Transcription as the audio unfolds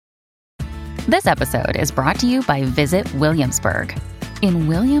This episode is brought to you by Visit Williamsburg. In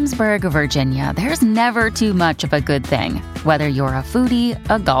Williamsburg, Virginia, there's never too much of a good thing. Whether you're a foodie,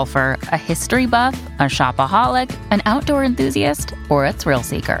 a golfer, a history buff, a shopaholic, an outdoor enthusiast, or a thrill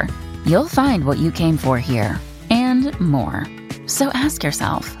seeker, you'll find what you came for here and more. So ask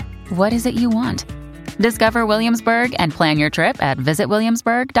yourself, what is it you want? Discover Williamsburg and plan your trip at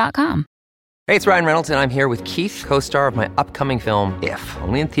visitwilliamsburg.com. Hey, it's Ryan Reynolds, and I'm here with Keith, co-star of my upcoming film, If,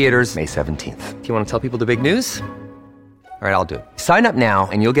 only in theaters May 17th. Do you want to tell people the big news? All right, I'll do it. Sign up now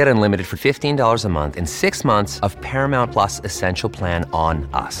and you'll get unlimited for $15 a month and 6 months of Paramount Plus Essential Plan on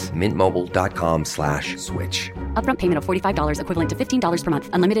us. MintMobile.com/switch. Upfront payment of $45 equivalent to $15 per month.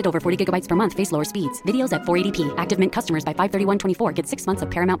 Unlimited over 40 gigabytes per month. Face lower speeds. Videos at 480p. Active Mint customers by 531.24 get 6 months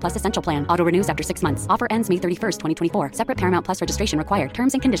of Paramount Plus Essential Plan. Auto renews after 6 months. Offer ends May 31st, 2024. Separate Paramount Plus registration required.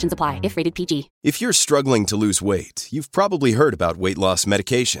 Terms and conditions apply if rated PG. If you're struggling to lose weight, you've probably heard about weight loss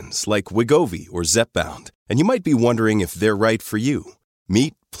medications like Wegovy or Zepbound, and you might be wondering if they're right for you.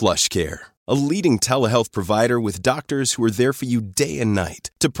 Meet PlushCare, a leading telehealth provider with doctors who are there for you day and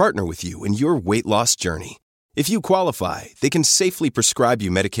night to partner with you in your weight loss journey. If you qualify, they can safely prescribe you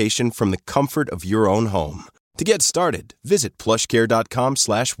medication from the comfort of your own home. To get started, visit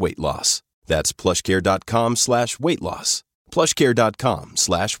plushcare.com/weight-loss. That's plushcare.com/weight-loss.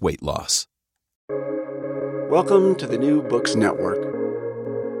 plushcare.com/weight-loss. Welcome to the New Books Network.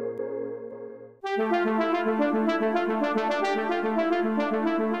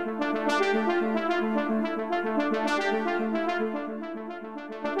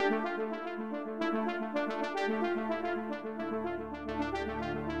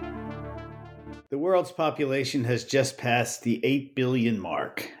 The world's population has just passed the 8 billion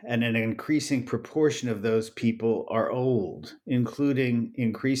mark, and an increasing proportion of those people are old, including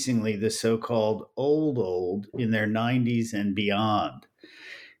increasingly the so-called old in their 90s and beyond.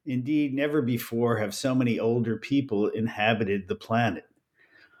 Indeed, never before have so many older people inhabited the planet.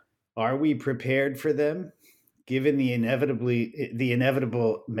 Are we prepared for them? Given the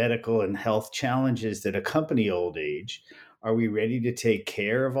inevitable medical and health challenges that accompany old age, are we ready to take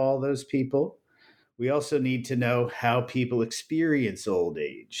care of all those people? We also need to know how people experience old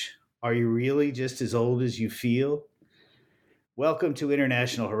age. Are you really just as old as you feel? Welcome to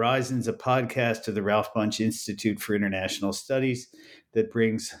International Horizons, a podcast of the Ralph Bunche Institute for International Studies that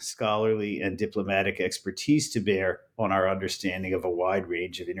brings scholarly and diplomatic expertise to bear on our understanding of a wide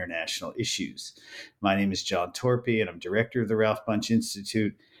range of international issues. My name is John Torpey, and I'm director of the Ralph Bunche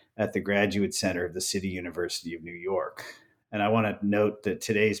Institute at the Graduate Center of the City University of New York. And I want to note that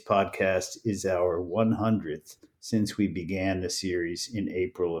today's podcast is our 100th since we began the series in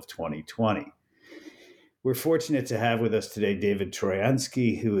April of 2020. We're fortunate to have with us today David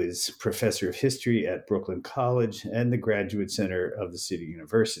Troyansky, who is professor of history at Brooklyn College and the Graduate Center of the City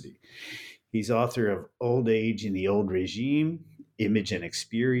University. He's author of Old Age in the Old Regime, Image and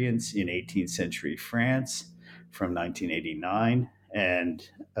Experience in 18th Century France from 1989, and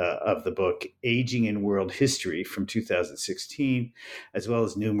of the book Aging in World History from 2016, as well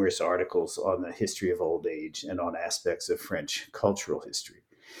as numerous articles on the history of old age and on aspects of French cultural history.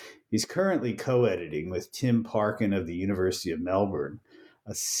 He's currently co-editing with Tim Parkin of the University of Melbourne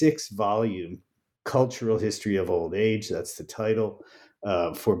a 6-volume Cultural History of Old Age, that's the title,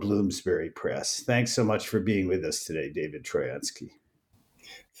 for Bloomsbury Press. Thanks so much for being with us today, David Troyansky.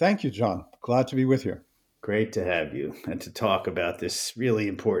 Thank you, John. Glad to be with you. Great to have you and to talk about this really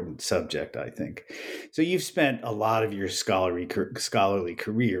important subject, I think. So you've spent a lot of your scholarly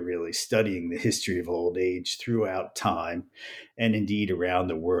career really studying the history of old age throughout time and indeed around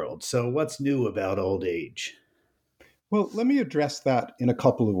the world. So what's new about old age? Well, let me address that in a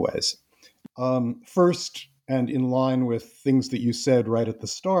couple of ways. First, and in line with things that you said right at the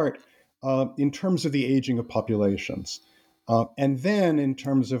start, in terms of the aging of populations. And then in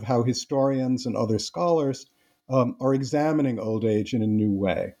terms of how historians and other scholars are examining old age in a new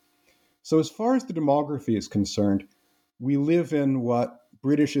way. So as far as the demography is concerned, we live in what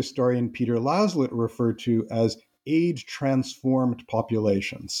British historian Peter Laslett referred to as age-transformed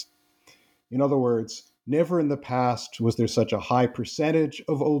populations. In other words, never in the past was there such a high percentage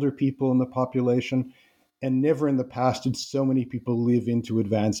of older people in the population, and never in the past did so many people live into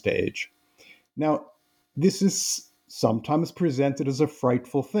advanced age. Now, this is sometimes presented as a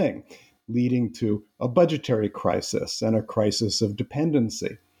frightful thing, leading to a budgetary crisis and a crisis of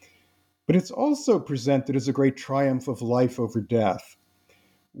dependency. But it's also presented as a great triumph of life over death.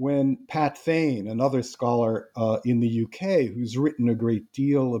 When Pat Thane, another scholar in the UK who's written a great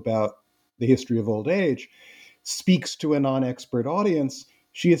deal about the history of old age, speaks to a non-expert audience,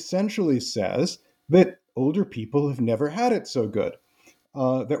 she essentially says that older people have never had it so good.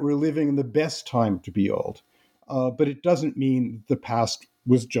 that we're living in the best time to be old. But it doesn't mean the past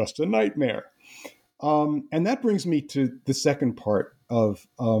was just a nightmare. And that brings me to the second part of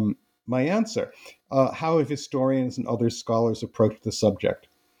my answer. How have historians and other scholars approached the subject?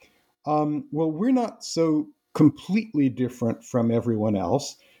 Well, we're not so completely different from everyone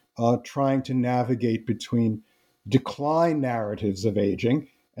else, trying to navigate between decline narratives of aging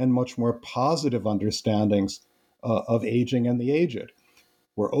and much more positive understandings of aging and the aged.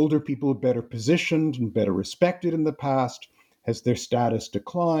 Were older people better positioned and better respected in the past? Has their status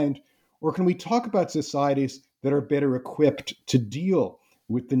declined? Or can we talk about societies that are better equipped to deal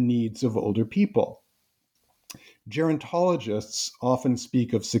with the needs of older people? Gerontologists often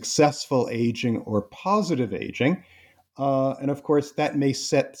speak of successful aging or positive aging. And of course, that may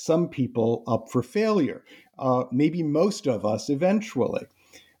set some people up for failure, maybe most of us eventually.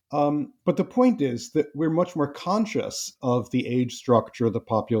 But the point is that we're much more conscious of the age structure of the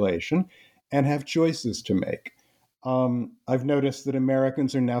population and have choices to make. I've noticed that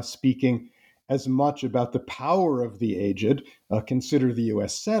Americans are now speaking as much about the power of the aged, consider the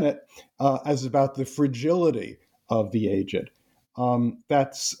US Senate, as about the fragility of the aged.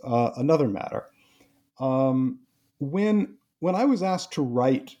 That's another matter. When I was asked to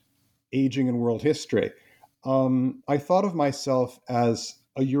write Aging in World History, I thought of myself as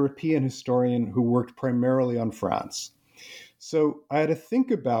a European historian who worked primarily on France. So I had to think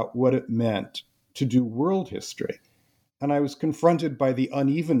about what it meant to do world history. And I was confronted by the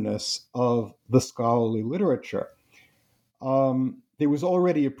unevenness of the scholarly literature. There was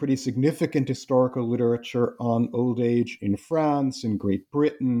already a pretty significant historical literature on old age in France, in Great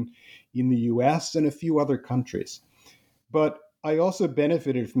Britain, in the US, and a few other countries. But I also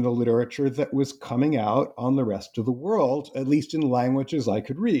benefited from the literature that was coming out on the rest of the world, at least in languages I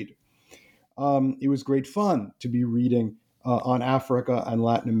could read. It was great fun to be reading on Africa and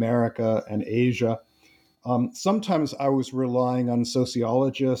Latin America and Asia. Sometimes I was relying on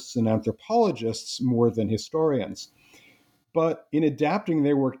sociologists and anthropologists more than historians. But in adapting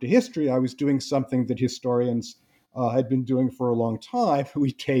their work to history, I was doing something that historians had been doing for a long time,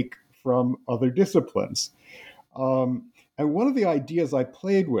 we take from other disciplines. And one of the ideas I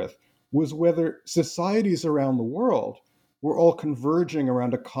played with was whether societies around the world were all converging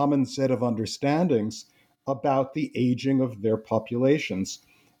around a common set of understandings about the aging of their populations,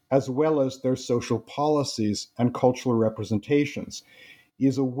 as well as their social policies and cultural representations.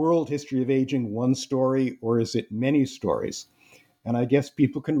 Is a world history of aging one story, or is it many stories? And I guess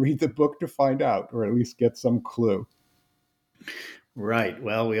people can read the book to find out, or at least get some clue. Right.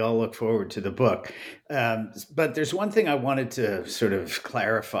 Well, we all look forward to the book. But there's one thing I wanted to sort of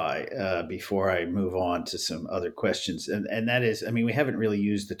clarify before I move on to some other questions. And that is, I mean, we haven't really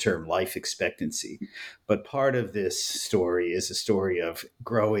used the term life expectancy, but part of this story is a story of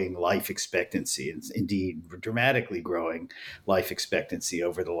growing life expectancy, and indeed dramatically growing life expectancy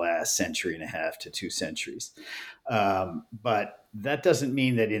over the last century and a half to 2 centuries. But that doesn't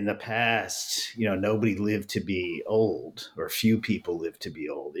mean that in the past, nobody lived to be old, or few people lived to be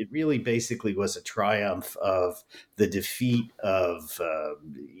old. It really basically was a triumph of the defeat of,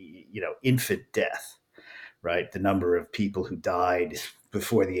 infant death, right? The number of people who died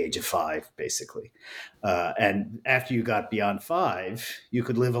before the age of 5, basically. And after you got beyond 5, you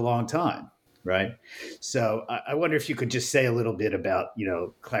could live a long time. Right. So I wonder if you could just say a little bit about,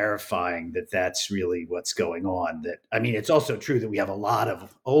 clarifying that that's really what's going on. That, I mean, it's also true that we have a lot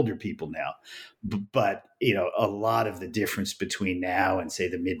of older people now, but, a lot of the difference between now and, say,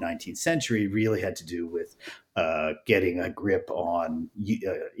 the mid-19th century really had to do with getting a grip on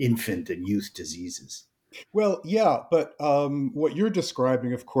infant and youth diseases. Well, yeah, but what you're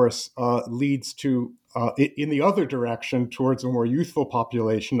describing, of course, leads to, in the other direction, towards a more youthful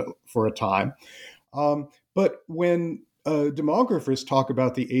population for a time. But when demographers talk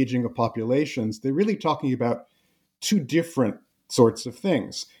about the aging of populations, they're really talking about 2 different sorts of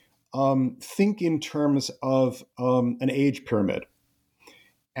things. Think in terms of an age pyramid.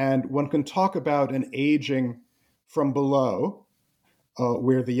 And one can talk about an aging from below,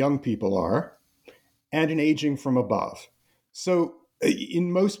 where the young people are, and an aging from above. So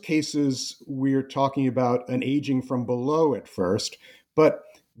in most cases, we're talking about an aging from below at first, but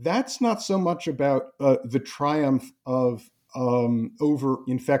that's not so much about the triumph of over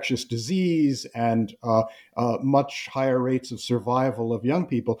infectious disease and much higher rates of survival of young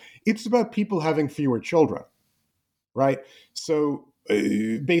people. It's about people having fewer children, right? So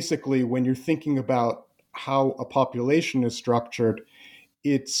basically, when you're thinking about how a population is structured,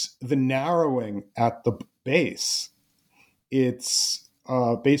 it's the narrowing at the base. It's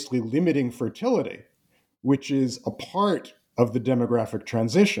basically limiting fertility, which is a part of the demographic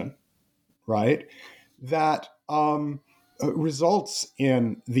transition, right, that results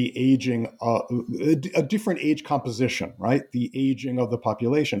in the aging, a different age composition, right? The aging of the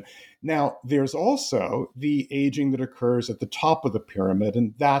population. Now, there's also the aging that occurs at the top of the pyramid,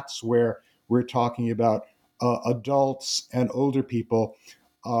 and that's where we're talking about adults and older people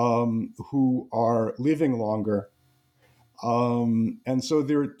who are living longer. And so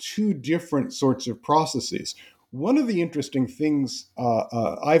there are two different sorts of processes. One of the interesting things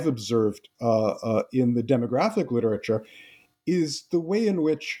I've observed in the demographic literature is the way in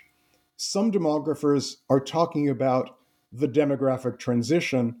which some demographers are talking about the demographic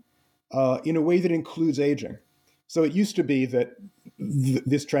transition in a way that includes aging. So it used to be that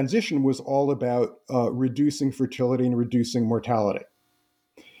this transition was all about reducing fertility and reducing mortality.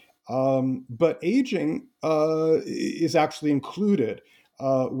 But aging is actually included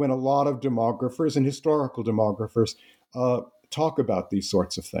when a lot of demographers and historical demographers talk about these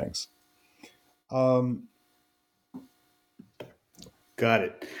sorts of things. Got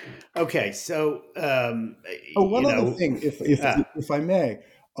it. Okay, so one other thing, if I may,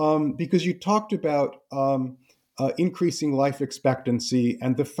 because you talked about increasing life expectancy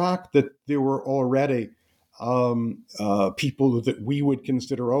and the fact that there were already people that we would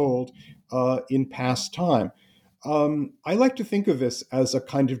consider old in past time. I like to think of this as a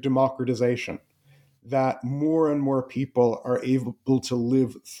kind of democratization, that more and more people are able to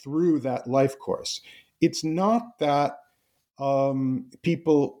live through that life course. It's not that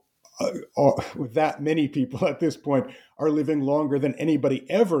that many people at this point are living longer than anybody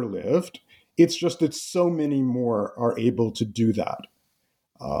ever lived. It's just that so many more are able to do that.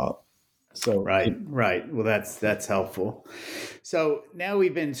 Right. Well, that's helpful. So now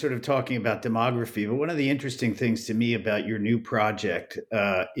we've been sort of talking about demography, but one of the interesting things to me about your new project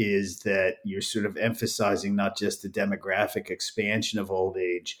is that you're sort of emphasizing not just the demographic expansion of old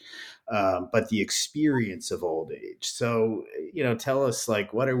age, but the experience of old age. So, tell us,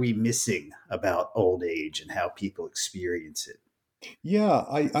 what are we missing about old age and how people experience it? Yeah,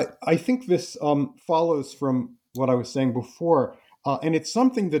 I think this follows from what I was saying before. And it's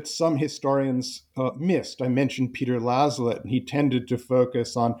something that some historians missed. I mentioned Peter Laslett, and he tended to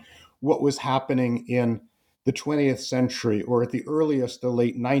focus on what was happening in the 20th century, or at the earliest, the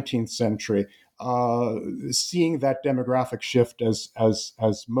late 19th century, seeing that demographic shift as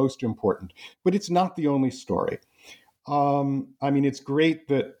most important. But it's not the only story. It's great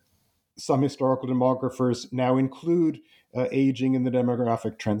that some historical demographers now include aging in the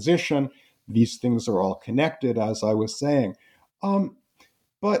demographic transition. These things are all connected, as I was saying.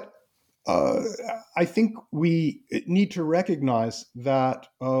 But I think we need to recognize that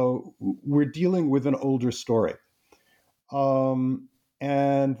we're dealing with an older story.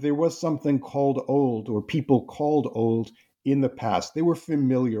 And there was something called old, or people called old, in the past. They were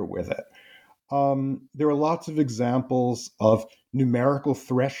familiar with it. There are lots of examples of numerical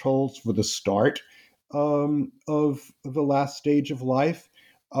thresholds for the start of the last stage of life.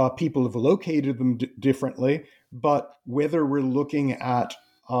 People have located them differently, but whether we're looking at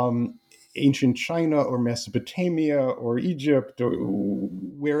ancient China or Mesopotamia or Egypt or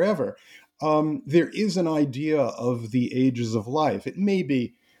wherever, there is an idea of the ages of life. It may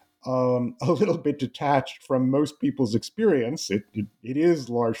be a little bit detached from most people's experience. It is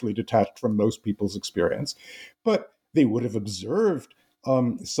largely detached from most people's experience, but they would have observed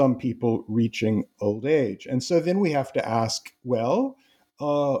some people reaching old age. And so then we have to ask, well,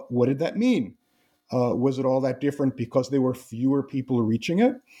 what did that mean? Was it all that different because there were fewer people reaching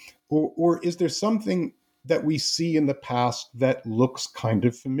it? Or is there something that we see in the past that looks kind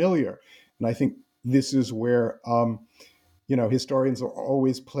of familiar? And I think this is where, historians are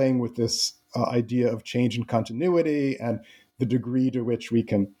always playing with this idea of change and continuity and the degree to which we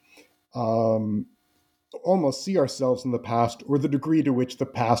can almost see ourselves in the past, or the degree to which the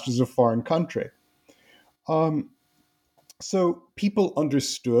past is a foreign country. So people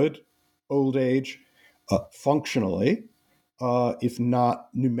understood old age functionally, if not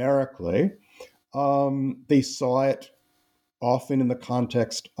numerically. They saw it often in the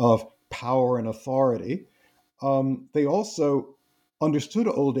context of power and authority. They also understood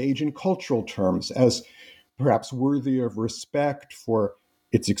old age in cultural terms as perhaps worthy of respect for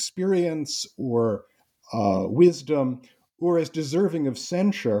its experience or wisdom, or as deserving of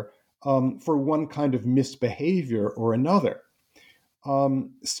censure for one kind of misbehavior or another.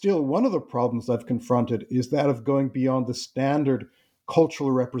 Still, one of the problems I've confronted is that of going beyond the standard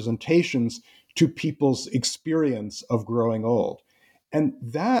cultural representations to people's experience of growing old. And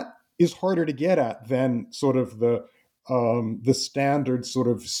that is harder to get at than sort of the standard sort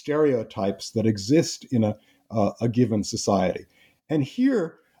of stereotypes that exist in a a given society. And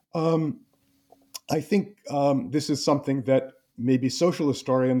here, I think this is something that maybe social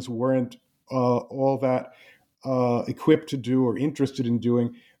historians weren't all that equipped to do or interested in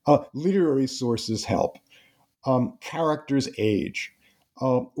doing. Literary sources help. Characters age,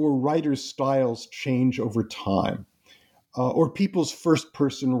 or writers' styles change over time, or people's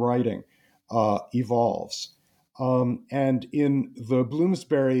first-person writing evolves. And in the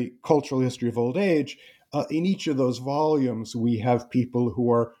Bloomsbury Cultural History of Old Age, in each of those volumes, we have people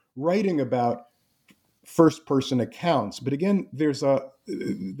who are writing about first-person accounts. But again, there's a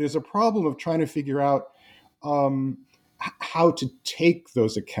problem of trying to figure out how to take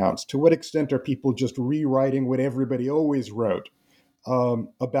those accounts. To what extent are people just rewriting what everybody always wrote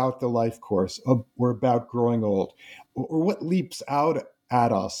about the life course or about growing old, or what leaps out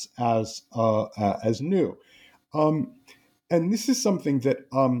at us as new? And this is something that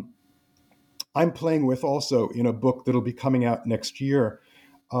I'm playing with also in a book that'll be coming out next year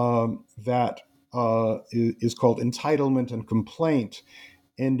that is called Entitlement and Complaint: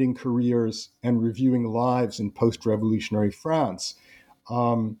 Ending Careers and Reviewing Lives in Post-Revolutionary France.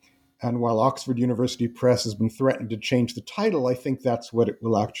 And while Oxford University Press has been threatened to change the title, I think that's what it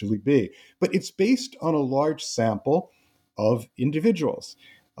will actually be. But it's based on a large sample of individuals,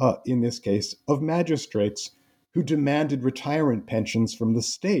 in this case, of magistrates who demanded retirement pensions from the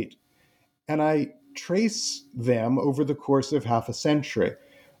state. And I trace them over the course of half a century.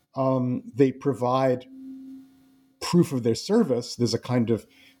 They provide proof of their service. There's a kind of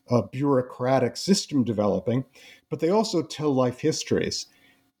bureaucratic system developing, but they also tell life histories.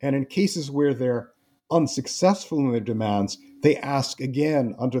 And in cases where they're unsuccessful in their demands, they ask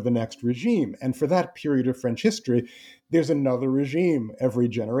again under the next regime. And for that period of French history, there's another regime every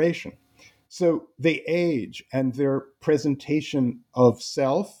generation. So they age, and their presentation of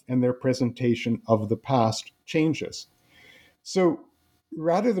self and their presentation of the past changes. So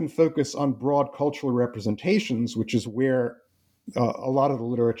rather than focus on broad cultural representations, which is where a lot of the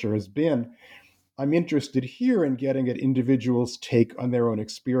literature has been, I'm interested here in getting at individuals' take on their own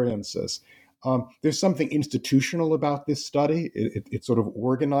experiences. There's something institutional about this study. It's sort of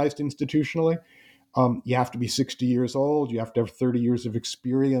organized institutionally. You have to be 60 years old. You have to have 30 years of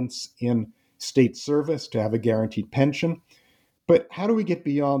experience in state service to have a guaranteed pension. But how do we get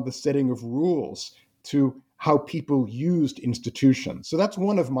beyond the setting of rules to how people used institutions? So that's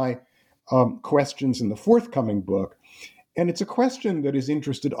one of my questions in the forthcoming book. And it's a question that has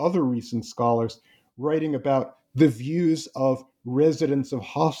interested other recent scholars writing about the views of residents of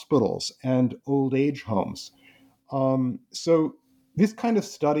hospitals and old age homes. So this kind of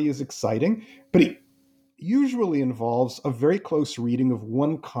study is exciting, but it usually involves a very close reading of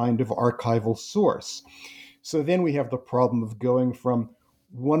one kind of archival source. So then we have the problem of going from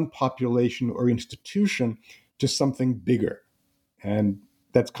one population or institution to something bigger. And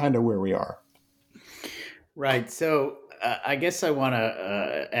that's kind of where we are. Right. So I guess I want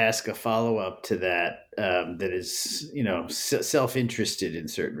to ask a follow-up to that that is, self-interested in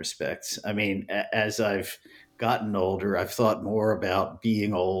certain respects. I mean, as I've gotten older, I've thought more about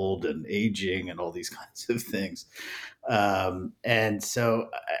being old and aging and all these kinds of things. And so,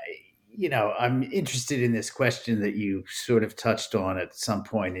 I'm interested in this question that you sort of touched on at some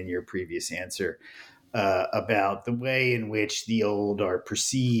point in your previous answer about the way in which the old are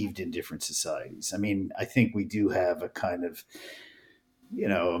perceived in different societies. I mean, I think we do have a kind of,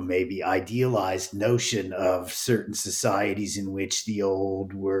 maybe idealized notion of certain societies in which the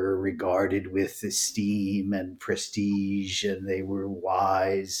old were regarded with esteem and prestige, and they were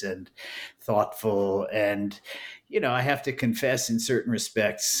wise and thoughtful. And, I have to confess, in certain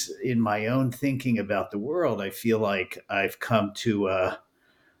respects, in my own thinking about the world, I feel like I've come to a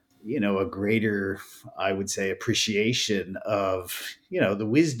greater, I would say, appreciation of, the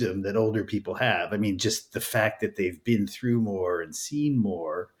wisdom that older people have. I mean, just the fact that they've been through more and seen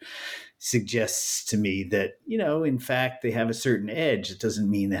more suggests to me that, in fact, they have a certain edge. It doesn't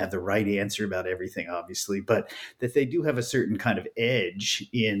mean they have the right answer about everything, obviously, but that they do have a certain kind of edge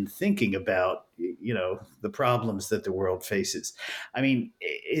in thinking about, the problems that the world faces. I mean,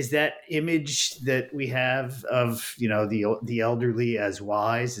 is that image that we have of, the elderly as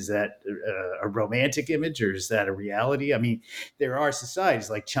wise, is that a romantic image, or is that a reality? I mean, there are societies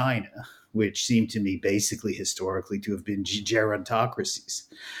like China, which seem to me basically historically to have been gerontocracies.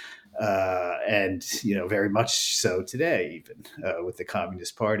 And, very much so today, even with the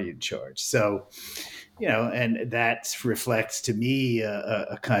Communist Party in charge. So, and that reflects to me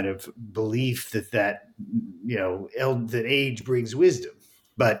a kind of belief that that age brings wisdom.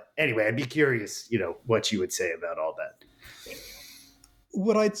 But anyway, I'd be curious, what you would say about all that.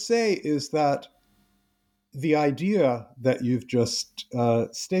 What I'd say is that the idea that you've just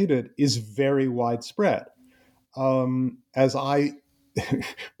stated is very widespread. As I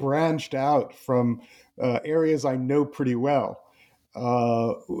branched out from areas I know pretty well,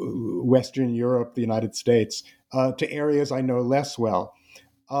 Western Europe, the United States, to areas I know less well,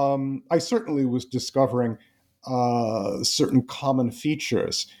 I certainly was discovering certain common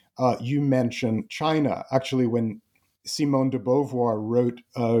features. You mentioned China. Actually, when Simone de Beauvoir wrote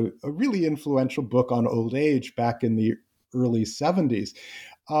a really influential book on old age back in the early 70s,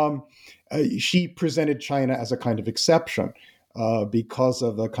 she presented China as a kind of exception because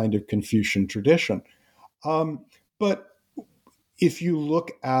of a kind of Confucian tradition. But if you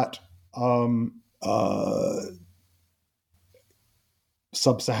look at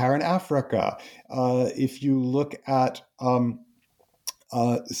Sub-Saharan Africa, if you look at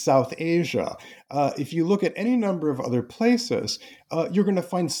South Asia, if you look at any number of other places, you're going to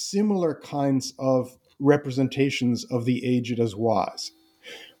find similar kinds of representations of the aged as wise.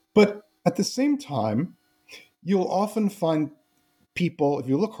 But at the same time, you'll often find people, if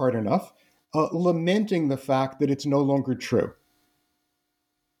you look hard enough, lamenting the fact that it's no longer true.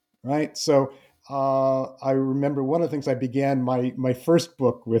 Right? So I remember one of the things I began my first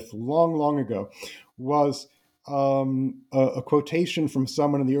book with long ago was a quotation from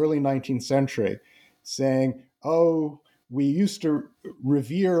someone in the early 19th century saying, "Oh, we used to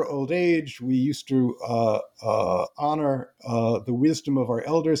revere old age. We used to honor the wisdom of our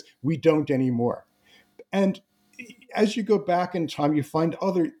elders. We don't anymore." And as you go back in time, you find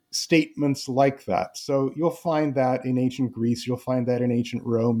other statements like that. So you'll find that in ancient Greece, you'll find that in ancient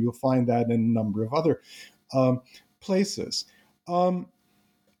Rome, you'll find that in a number of other places.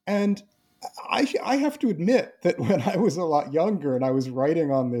 And I have to admit that when I was a lot younger and I was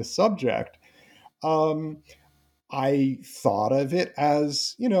writing on this subject, I thought of it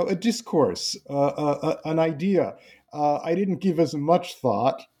as, a discourse, an idea. I didn't give as much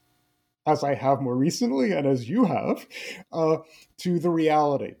thought as I have more recently and as you have, to the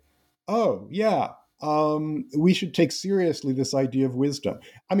reality. Oh, yeah, we should take seriously this idea of wisdom.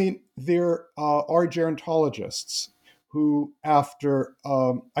 I mean, there are gerontologists who, after,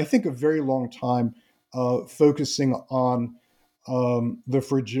 I think, a very long time focusing on the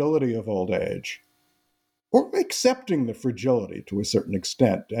fragility of old age, or accepting the fragility to a certain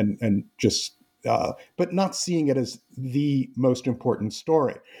extent, and just, but not seeing it as the most important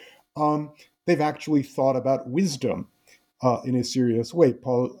story. They've actually thought about wisdom in a serious way.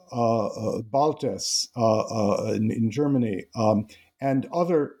 Paul Baltes in Germany and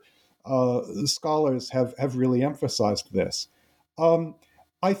other scholars have really emphasized this.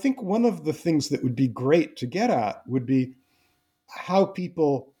 I think one of the things that would be great to get at would be how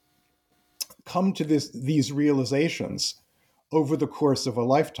people come to these realizations over the course of a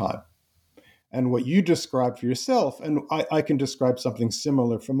lifetime. And what you described for yourself, and I can describe something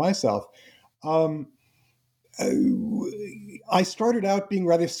similar for myself. I started out being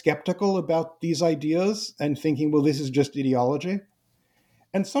rather skeptical about these ideas and thinking, well, this is just ideology.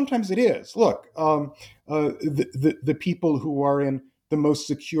 And sometimes it is. Look, the people who are in the most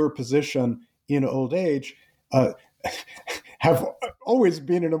secure position in old age have always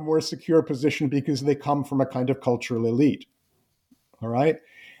been in a more secure position because they come from a kind of cultural elite. All right?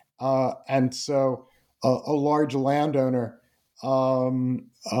 And so a large landowner or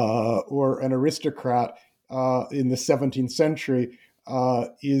an aristocrat in the 17th century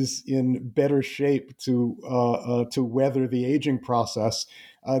is in better shape to weather the aging process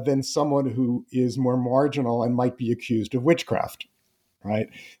than someone who is more marginal and might be accused of witchcraft, right?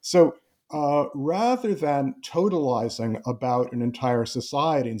 So rather than totalizing about an entire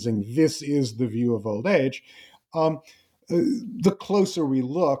society and saying this is the view of old age, the closer we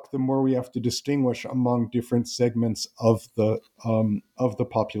look, the more we have to distinguish among different segments of the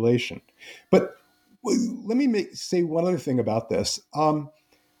population. But let me say one other thing about this.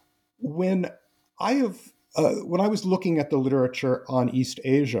 When I was looking at the literature on East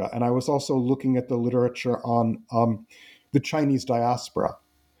Asia, and I was also looking at the literature on the Chinese diaspora,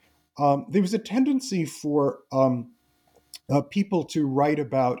 there was a tendency for people to write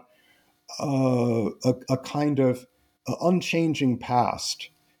about a kind of unchanging past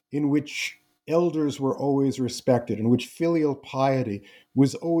in which elders were always respected, in which filial piety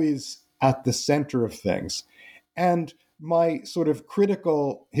was always at the center of things. And my sort of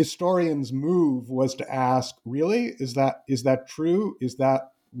critical historian's move was to ask, really, is that true? Is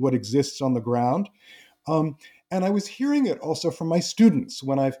that what exists on the ground? And I was hearing it also from my students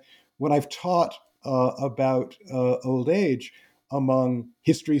when I've taught about old age among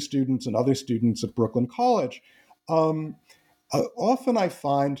history students and other students at Brooklyn College. Often I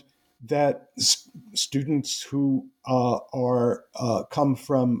find that students who come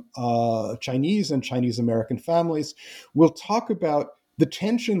from Chinese and Chinese American families will talk about the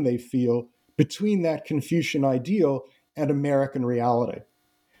tension they feel between that Confucian ideal and American reality.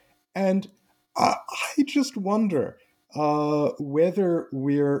 And I just wonder whether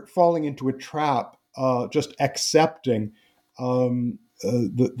we're falling into a trap, just accepting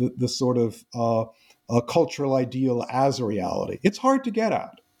the sort of cultural ideal as a reality. It's hard to get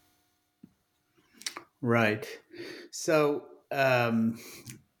at. Right. So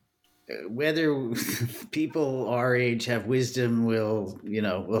whether people our age have wisdom, we'll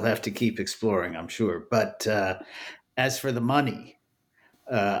have to keep exploring, I'm sure. But as for the money,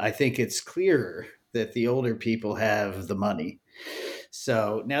 I think it's clearer that the older people have the money.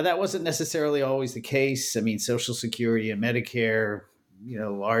 So now that wasn't necessarily always the case. I mean, Social Security and Medicare,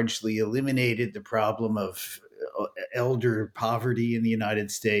 largely eliminated the problem of elder poverty in the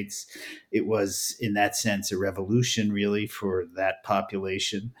United States. It was, in that sense, a revolution, really, for that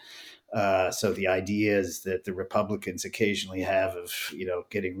population. So the ideas that the Republicans occasionally have of,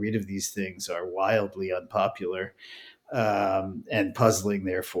 getting rid of these things are wildly unpopular. And puzzling,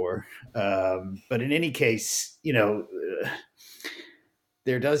 therefore. But in any case,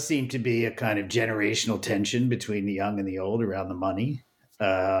 there does seem to be a kind of generational tension between the young and the old around the money.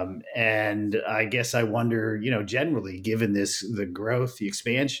 And I guess I wonder, generally, given the growth, the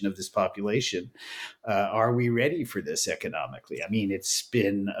expansion of this population, are we ready for this economically? I mean, it's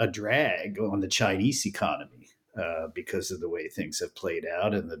been a drag on the Chinese economy. Because of the way things have played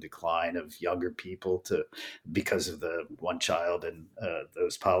out and the decline of younger people because of the one child and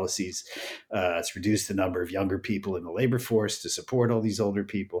those policies. It's reduced the number of younger people in the labor force to support all these older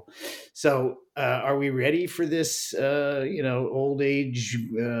people. So are we ready for this, old age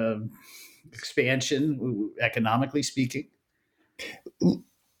expansion, economically speaking?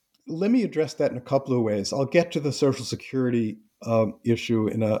 Let me address that in a couple of ways. I'll get to the Social Security issue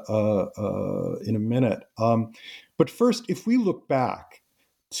in a minute. But first, if we look back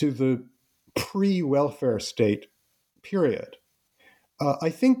to the pre-welfare state period, I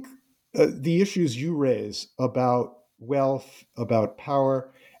think the issues you raise about wealth, about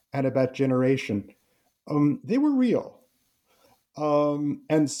power, and about generation, they were real.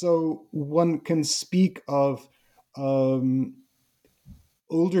 And so one can speak of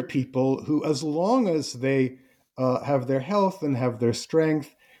older people who, as long as they have their health and have their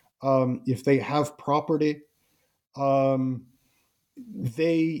strength, if they have property,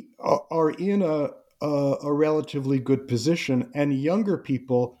 they are in a relatively good position. And younger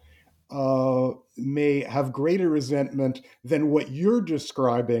people may have greater resentment than what you're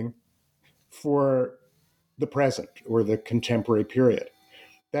describing for the present or the contemporary period.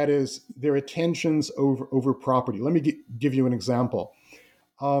 That is, their attentions over property. Let me give you an example.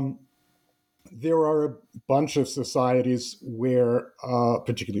 There are a bunch of societies where,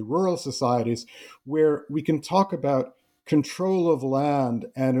 particularly rural societies, where we can talk about control of land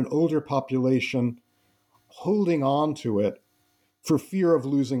and an older population holding on to it for fear of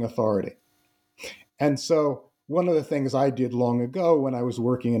losing authority. And so one of the things I did long ago when I was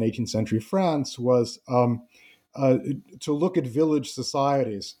working in 18th century France was to look at village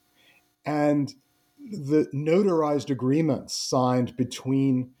societies and the notarized agreements signed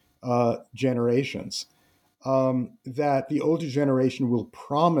between generations, that the older generation will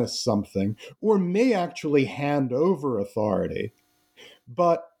promise something or may actually hand over authority,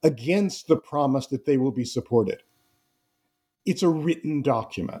 but against the promise that they will be supported. It's a written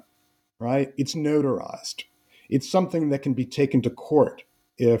document, right? It's notarized. It's something that can be taken to court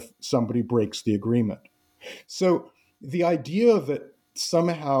if somebody breaks the agreement. So the idea that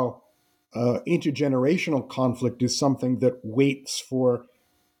somehow intergenerational conflict is something that waits for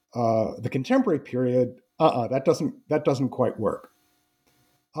the contemporary period, that doesn't quite work.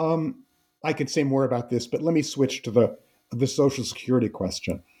 I could say more about this, but let me switch to the Social Security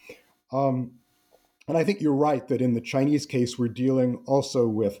question. And I think you're right that in the Chinese case, we're dealing also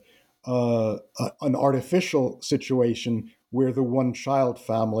with an artificial situation where the one-child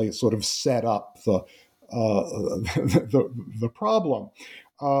family sort of set up the problem.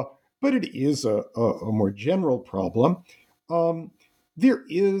 But it is a more general problem. There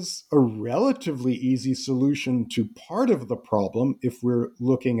is a relatively easy solution to part of the problem if we're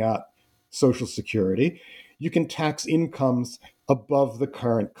looking at Social Security. You can tax incomes above the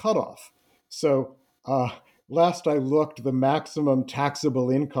current cutoff. So last I looked, the maximum taxable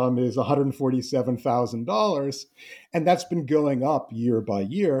income is $147,000, and that's been going up year by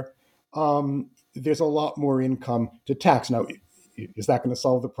year. There's a lot more income to tax. Now, is that going to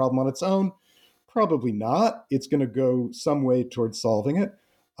solve the problem on its own? Probably not. It's going to go some way towards solving it.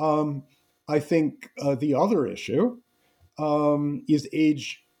 I think the other issue is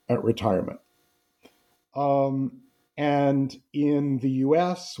age at retirement. And in the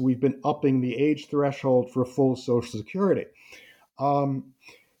US, we've been upping the age threshold for full Social Security.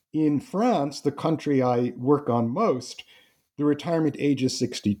 In France, the country I work on most, the retirement age is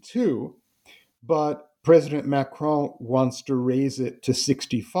 62, but President Macron wants to raise it to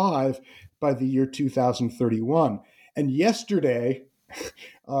 65 by the year 2031. And yesterday,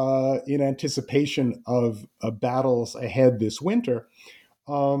 in anticipation of battles ahead this winter,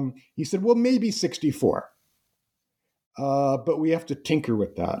 he said, well, maybe 64. But we have to tinker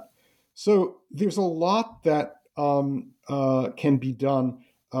with that. So there's a lot that can be done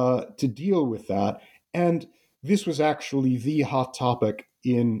to deal with that. And this was actually the hot topic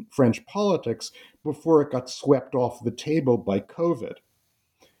in French politics before it got swept off the table by COVID.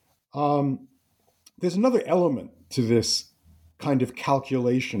 There's another element to this kind of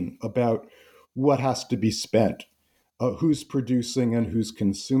calculation about what has to be spent, who's producing and who's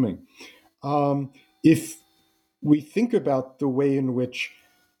consuming. If we think about the way in which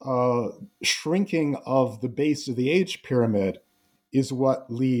shrinking of the base of the age pyramid is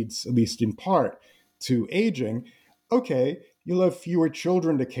what leads, at least in part, to aging, okay, you'll have fewer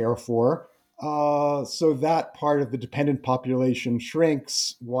children to care for, so that part of the dependent population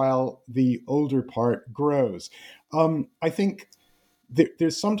shrinks while the older part grows. I think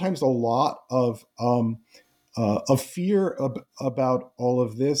there's sometimes a lot of fear about all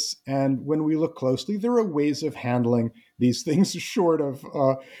of this, and when we look closely, there are ways of handling these things short of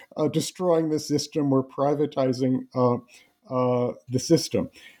destroying the system or privatizing the system.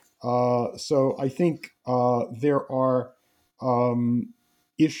 So I think there are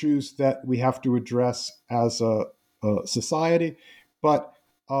issues that we have to address as a society, but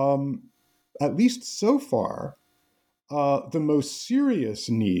at least so far, the most serious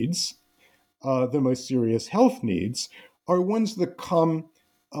needs, the most serious health needs, are ones that come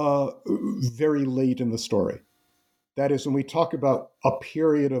very late in the story. That is, when we talk about a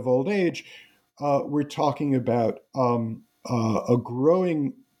period of old age, we're talking about a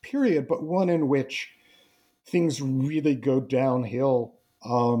growing period, but one in which things really go downhill,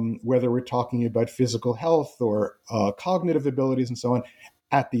 whether we're talking about physical health or cognitive abilities and so on,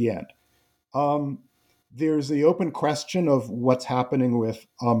 at the end. There's the open question of what's happening with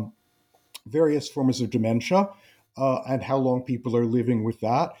various forms of dementia and how long people are living with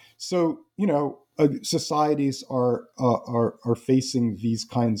that. So, societies are facing these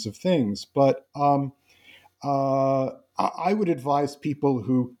kinds of things. But I would advise people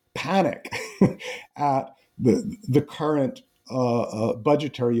who panic at the current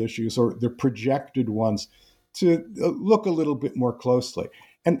budgetary issues or the projected ones to look a little bit more closely.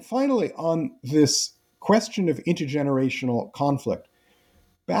 And finally, on this question of intergenerational conflict,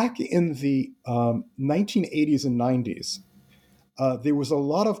 back in the 1980s and 90s, there was a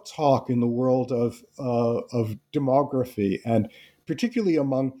lot of talk in the world of demography, and particularly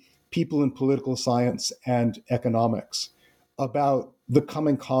among people in political science and economics, about the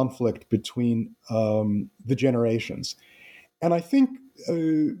coming conflict between the generations. And I think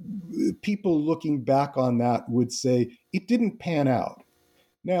people looking back on that would say it didn't pan out.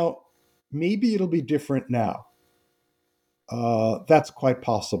 Now, maybe it'll be different now. That's quite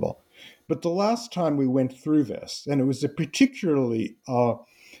possible. But the last time we went through this, and it was a particularly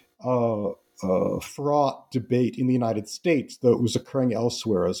fraught debate in the United States, though it was occurring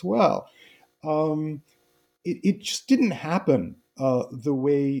elsewhere as well, it just didn't happen the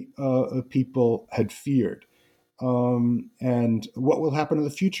way people had feared. And what will happen in the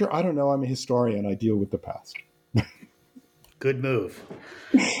future? I don't know. I'm a historian. I deal with the past. Good move.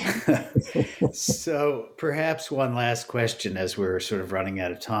 So perhaps one last question as we're sort of running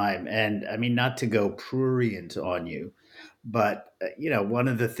out of time. And I mean, not to go prurient on you, but, one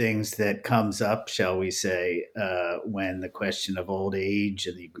of the things that comes up, shall we say, when the question of old age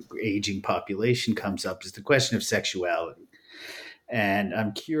and the aging population comes up is the question of sexuality. And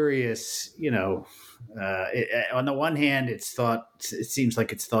I'm curious, on the one hand, it seems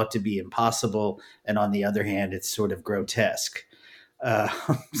like it's thought to be impossible. And on the other hand, it's sort of grotesque.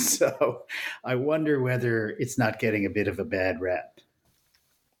 So I wonder whether it's not getting a bit of a bad rap.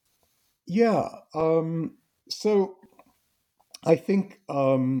 Yeah. So I think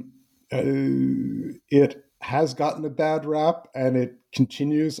it has gotten a bad rap, and it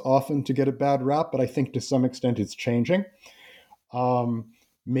continues often to get a bad rap, but I think to some extent it's changing.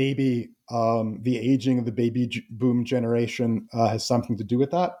 Maybe the aging of the baby boom generation has something to do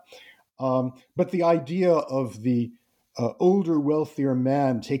with that. But the idea of the older, wealthier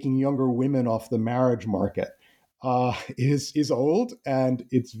man taking younger women off the marriage market is old, and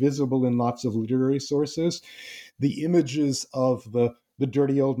it's visible in lots of literary sources. The images of the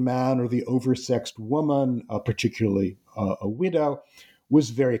dirty old man or the oversexed woman, particularly a widow, was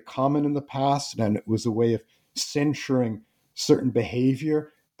very common in the past, and it was a way of censuring certain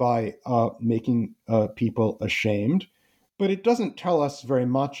behavior by making people ashamed. But it doesn't tell us very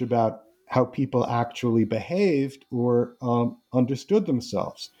much about how people actually behaved or understood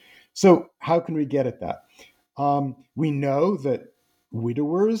themselves. So how can we get at that? We know that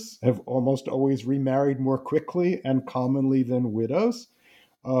widowers have almost always remarried more quickly and commonly than widows.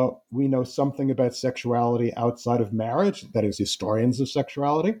 We know something about sexuality outside of marriage, that is, historians of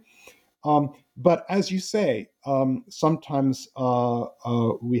sexuality. But as you say, sometimes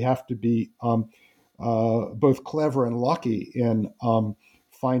we have to be both clever and lucky in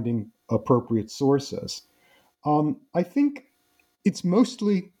finding appropriate sources. I think it's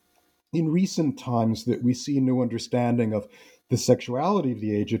mostly in recent times that we see a new understanding of the sexuality of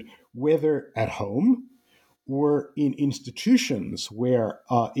the aged, whether at home or in institutions where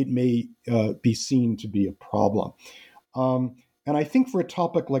it may be seen to be a problem. And I think for a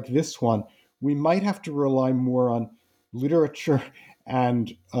topic like this one, we might have to rely more on literature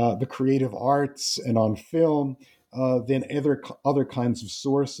and the creative arts and on film than other kinds of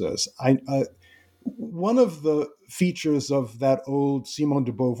sources. One of the features of that old Simone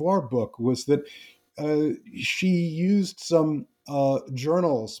de Beauvoir book was that she used some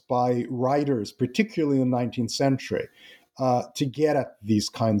journals by writers, particularly in the 19th century, to get at these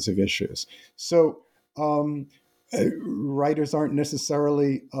kinds of issues. So writers aren't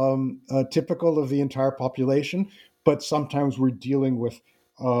necessarily typical of the entire population, but sometimes we're dealing with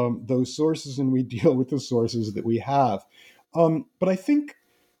those sources, and we deal with the sources that we have. But I think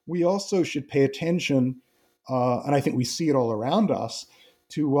we also should pay attention, and I think we see it all around us,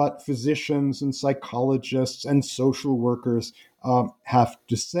 to what physicians and psychologists and social workers have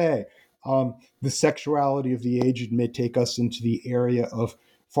to say. The sexuality of the aged may take us into the area of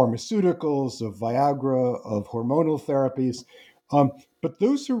pharmaceuticals, of Viagra, of hormonal therapies. But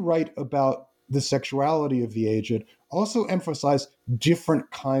those who write about the sexuality of the aged also emphasize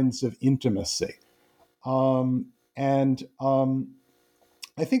different kinds of intimacy. I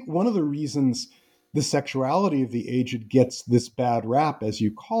think one of the reasons the sexuality of the aged gets this bad rap, as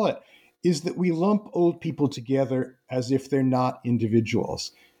you call it, is that we lump old people together as if they're not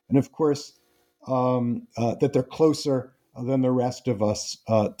individuals. And of course, that they're closer than the rest of us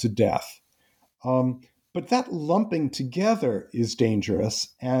to death. But that lumping together is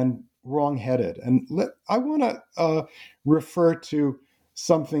dangerous and wrong-headed. And I want to refer to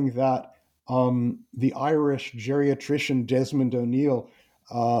something that the Irish geriatrician Desmond O'Neill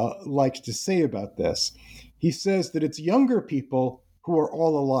likes to say about this. He says that it's younger people who are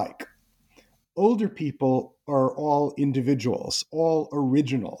all alike. Older people are all individuals, all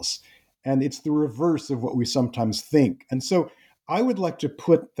originals. And it's the reverse of what we sometimes think. And so I would like to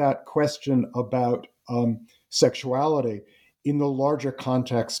put that question about sexuality in the larger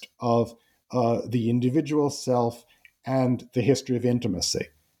context of the individual self and the history of intimacy.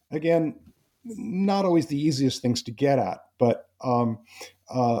 Again, not always the easiest things to get at, but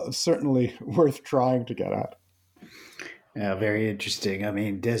certainly worth trying to get at. Yeah, very interesting. I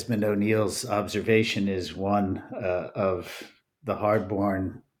mean, Desmond O'Neill's observation is one of the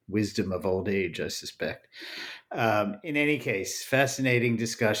hard-born wisdom of old age, I suspect. In any case, fascinating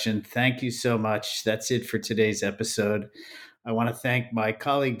discussion. Thank you so much. That's it for today's episode. I want to thank my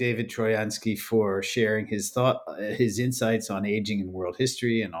colleague David Troyansky for sharing his insights on aging in world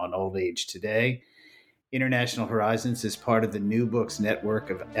history and on old age today. International Horizons is part of the New Books network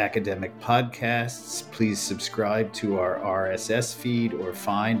of academic podcasts. Please subscribe to our RSS feed or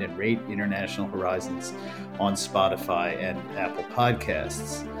find and rate International Horizons on Spotify and Apple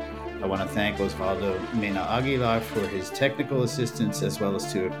Podcasts. I want to thank Osvaldo Mena Aguilar for his technical assistance, as well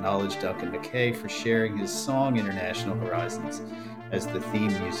as to acknowledge Duncan McKay for sharing his song International Horizons as the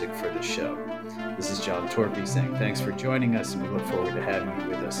theme music for the show. This is John Torpy saying thanks for joining us, and we look forward to having you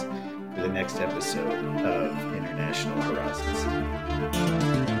with us for the next episode of International Horizons.